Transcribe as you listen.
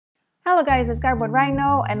Hello guys, it's Cardboard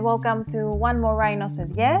Rhino and welcome to one more Rhino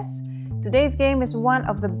Says Yes. Today's game is one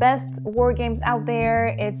of the best war games out there.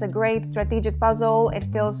 It's a great strategic puzzle. It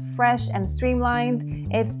feels fresh and streamlined.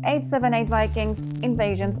 It's 878 Vikings,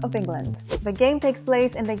 Invasions of England. The game takes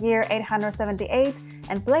place in the year 878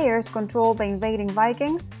 and players control the invading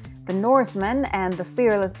Vikings, the Norsemen and the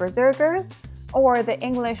fearless berserkers, or the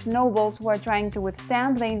English nobles who are trying to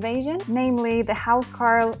withstand the invasion, namely the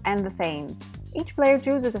housecarl and the thanes. Each player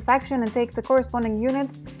chooses a faction and takes the corresponding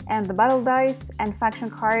units and the battle dice and faction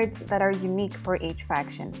cards that are unique for each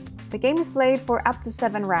faction. The game is played for up to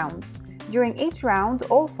 7 rounds. During each round,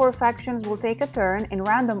 all 4 factions will take a turn in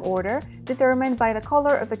random order determined by the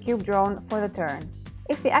color of the cube drawn for the turn.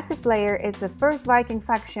 If the active player is the first Viking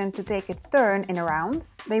faction to take its turn in a round,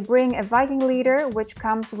 they bring a Viking leader which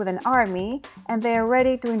comes with an army and they are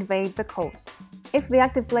ready to invade the coast. If the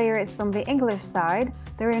active player is from the English side,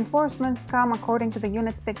 the reinforcements come according to the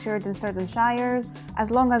units pictured in certain shires,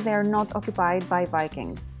 as long as they are not occupied by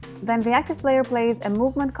Vikings. Then the active player plays a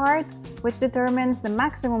movement card, which determines the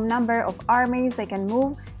maximum number of armies they can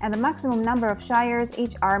move and the maximum number of shires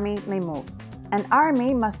each army may move. An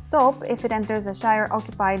army must stop if it enters a shire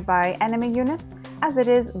occupied by enemy units, as it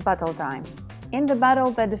is battle time. In the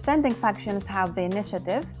battle, the defending factions have the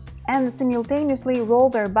initiative and simultaneously roll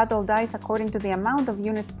their battle dice according to the amount of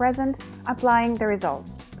units present, applying the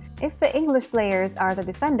results. If the English players are the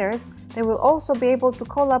defenders, they will also be able to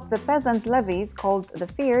call up the peasant levies called the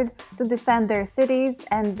feared to defend their cities,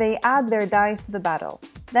 and they add their dice to the battle.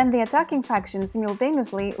 Then the attacking factions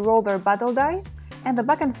simultaneously roll their battle dice, and the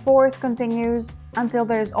back and forth continues until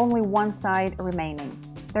there is only one side remaining.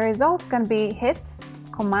 The results can be hit,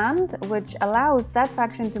 command, which allows that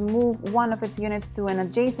faction to move one of its units to an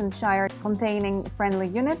adjacent shire containing friendly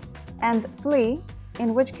units, and flee,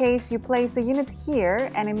 in which case you place the unit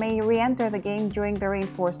here and it may re-enter the game during the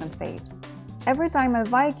reinforcement phase. Every time a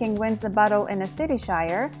Viking wins a battle in a city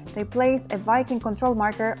shire, they place a Viking control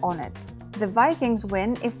marker on it. The Vikings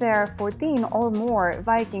win if there are 14 or more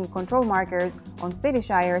Viking control markers on city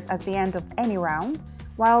shires at the end of any round,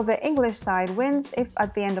 while the English side wins if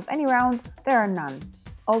at the end of any round there are none.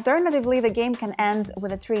 Alternatively, the game can end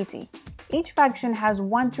with a treaty. Each faction has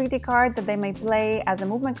one treaty card that they may play as a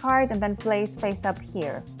movement card and then place face up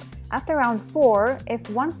here. After round 4, if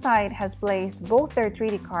one side has placed both their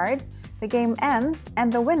treaty cards, the game ends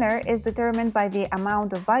and the winner is determined by the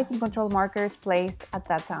amount of Viking control markers placed at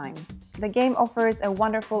that time. The game offers a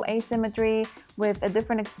wonderful asymmetry with a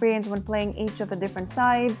different experience when playing each of the different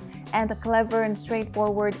sides and a clever and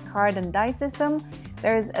straightforward card and die system.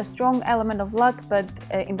 There's a strong element of luck, but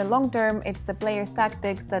in the long term, it's the player's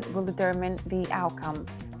tactics that will determine the outcome.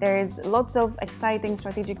 There's lots of exciting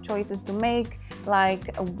strategic choices to make,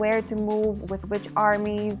 like where to move with which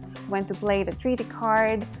armies, when to play the treaty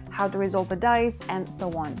card, how to resolve the dice, and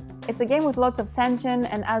so on. It's a game with lots of tension,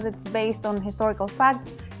 and as it's based on historical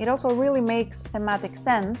facts, it also really makes thematic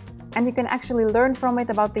sense, and you can actually learn from it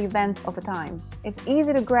about the events of the time. It's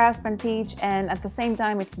easy to grasp and teach, and at the same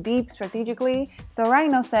time it's deep strategically, so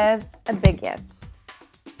Rhino says a big yes.